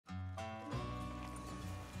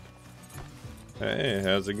Hey,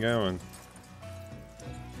 how's it going?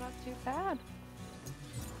 Not too bad.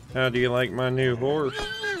 How do you like my new horse?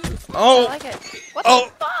 Oh! I like it. What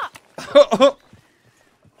Oh! the fuck?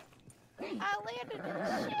 I landed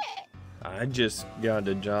in shit. I just got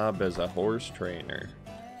a job as a horse trainer.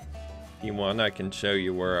 You want I can show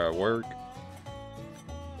you where I work?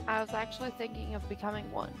 I was actually thinking of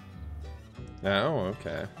becoming one. Oh,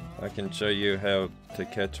 okay. I can show you how to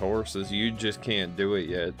catch horses. You just can't do it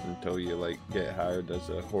yet until you like get hired as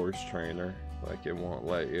a horse trainer. Like it won't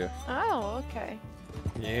let you. Oh, okay.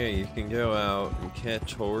 Yeah, you can go out and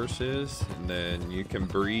catch horses, and then you can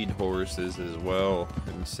breed horses as well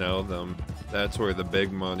and sell them. That's where the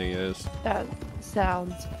big money is. That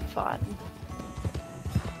sounds fun.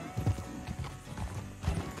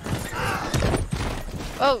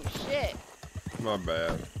 Oh shit. My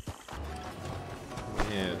bad.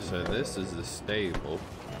 Yeah, so this is the stable.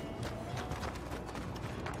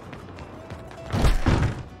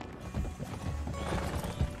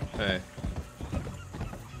 Hey.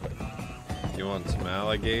 You want some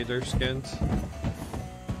alligator skins?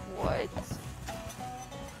 What?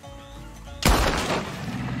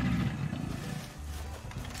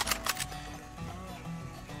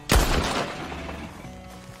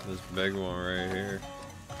 This big one right here.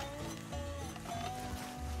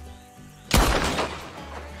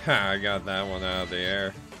 Ha, I got that one out of the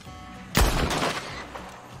air.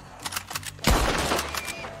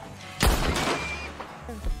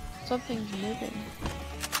 Something's moving.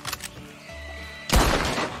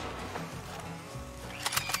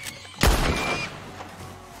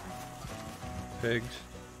 Pigs.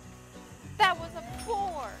 That was a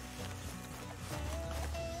boar.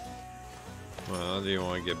 Well, do you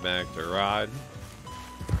want to get back to ride?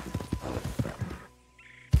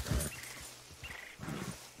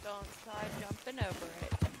 Don't try jumping over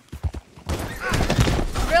it.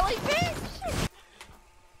 Really, bitch?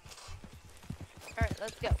 Alright,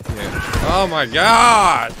 let's go. Yeah. Oh my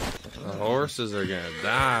god! The horses are gonna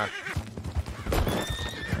die.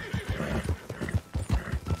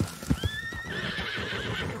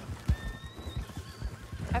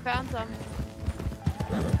 I found some.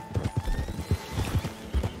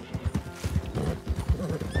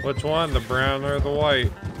 Which one, the brown or the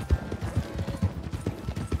white?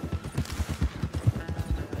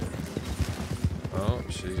 Oh,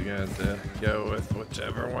 she's gonna have to go with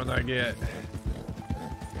whichever one I get.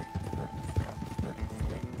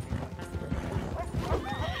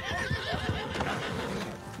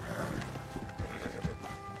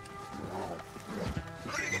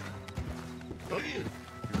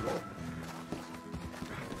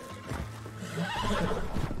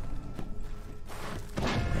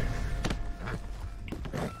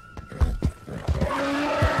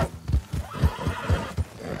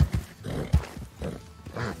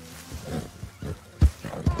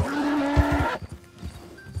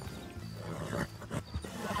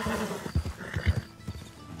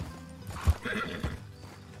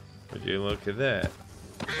 Would you look at that?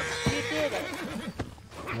 You did it.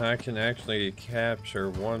 I can actually capture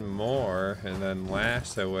one more and then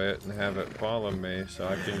lasso it and have it follow me so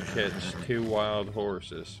I can catch 2 wild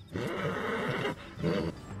horses.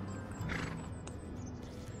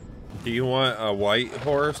 Do you want a white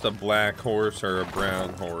horse, a black horse, or a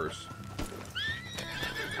brown horse?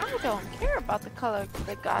 I don't care about the color of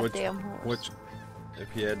the goddamn horse. Which, if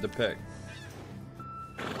you had to pick?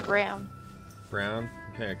 Brown. Brown?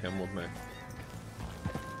 Okay, come with me.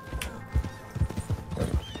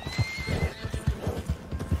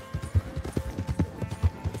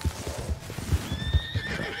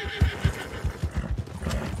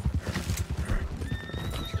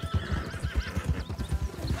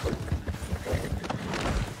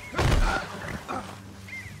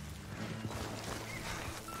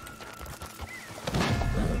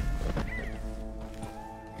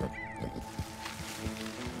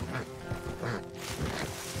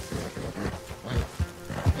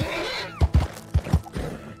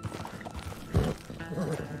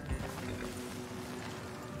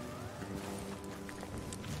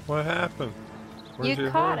 What happened? Where's You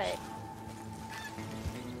your caught horse? it.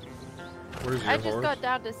 Where's your I horse? just got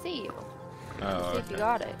down to see you. Oh, See if you okay.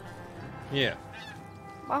 got it. Yeah.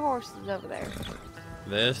 My horse is over there.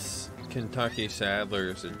 This Kentucky Saddler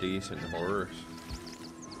is a decent horse.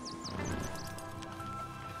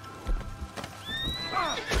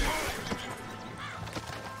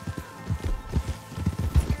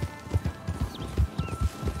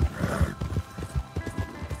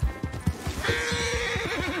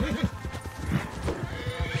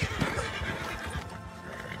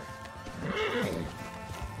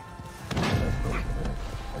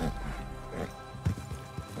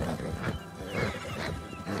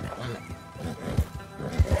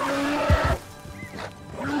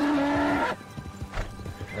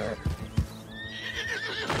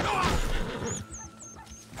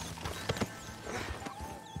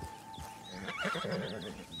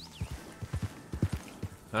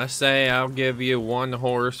 I say I'll give you 1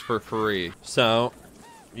 horse for free. So,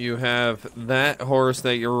 you have that horse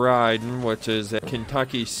that you're riding, which is a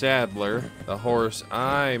Kentucky Saddler. The horse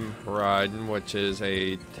I'm riding, which is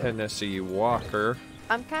a Tennessee Walker.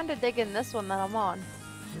 I'm kind of digging this one that I'm on.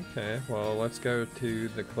 Okay, well, let's go to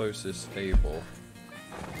the closest stable.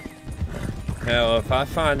 Hell, if I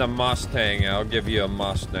find a Mustang, I'll give you a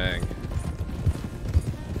Mustang.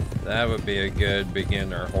 That would be a good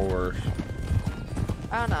beginner horse.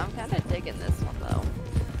 I don't know, I'm kind of digging this one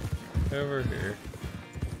though. Over here.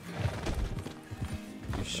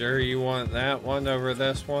 You sure you want that one over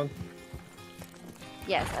this one?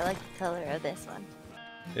 Yes, I like the color of this one.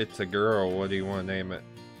 It's a girl. What do you want to name it?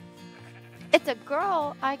 It's a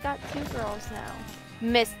girl. I got 2 girls now.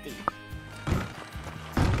 Misty.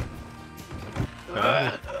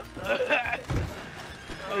 Huh?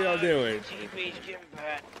 How y'all doing? TV's getting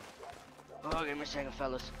bad. Oh, give me a second,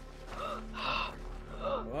 fellas.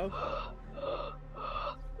 Hello?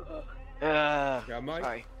 Got Mike?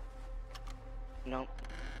 Sorry. No.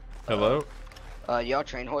 Hello? Y'all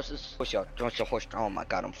train horses? What's your horse? Oh my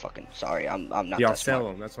god, I'm fucking sorry. I'm not Y'all that sell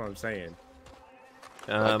smart. them, that's what I'm saying.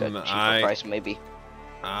 Like a cheaper price, maybe.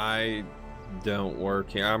 I don't work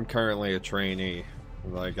here. I'm currently a trainee.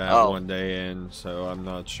 Like, I have Oh. 1 day in, so I'm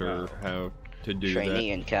not sure how to do Trainee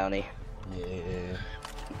in county. that.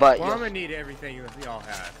 But Well, I'm you gonna need everything y'all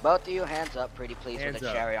have. both of you hands up, pretty please, Hands with a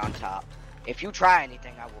up. cherry on top. If you try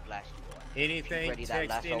anything, I will blast you. Anything, ready that text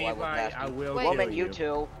lasso, I will anybody, blast I you. will Wait. kill Woman, you you.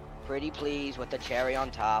 too. Pretty please, with the cherry on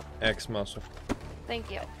top. X muscle. Thank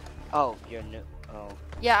you. Oh, you're new. Oh.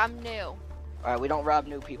 Yeah, I'm new. Alright, we don't rob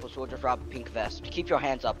new people, so we'll just rob a pink vest. Keep your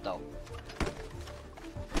hands up, though.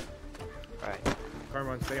 Alright.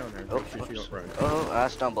 Carmine, stay on there. Oh, Make sure she whoops. don't run. Oh, I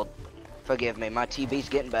stumbled. Forgive me, my TV's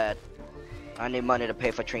getting bad. I need money to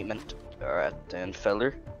pay for treatment. Alright then,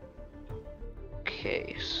 feller.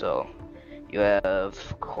 Okay, so you have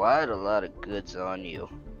quite a lot of goods on you.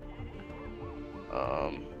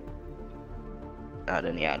 Not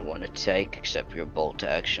any I'd want to take except your bolt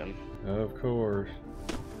action. Of course.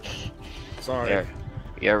 Sorry.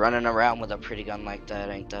 You're running around with a pretty gun like that,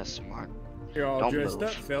 ain't that smart? You're all Don't dressed move.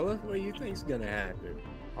 up, fella. What do you think's gonna happen?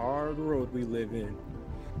 Hard road we live in.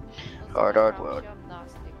 Hard I promise world. you I'm not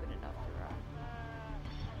stupid enough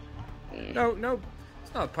to run. No,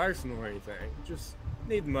 it's not personal or anything. Just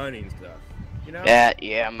need money and stuff. You know?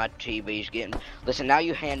 Yeah, my TV's getting... Listen, now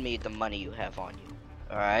you hand me the money you have on you.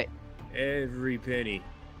 Alright? Every penny.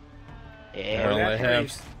 Yeah.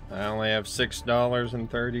 I only have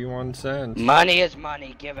 $6.31. Money is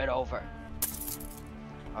money, give it over.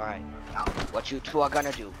 Alright, now, what you two are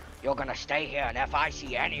gonna do, you're gonna stay here, and if I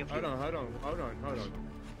see any of you... Hold on.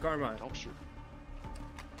 Carmine. Don't shoot.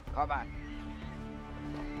 Come on.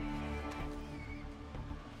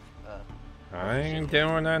 I ain't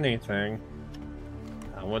doing anything.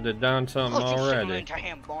 I would have done something Put your signal already. into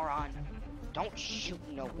him, moron. Don't shoot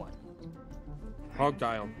no one. Hog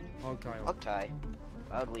tie him. Okay.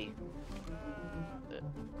 How'd we...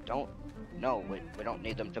 don't... No, we don't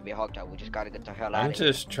need them to be hog tied. We just gotta get the hell out I'm of here.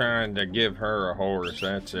 just trying to give her a horse,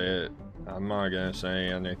 that's it. I'm not gonna say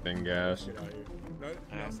anything, guys. Get out of here.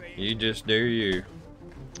 No saying. You just do you.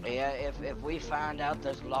 Yeah, if we find out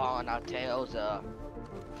there's law on our tails,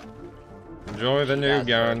 Enjoy the you new guys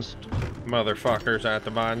gun. first. Motherfuckers, I have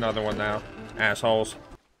to buy another one now. Assholes.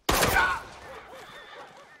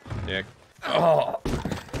 Dick. Oh.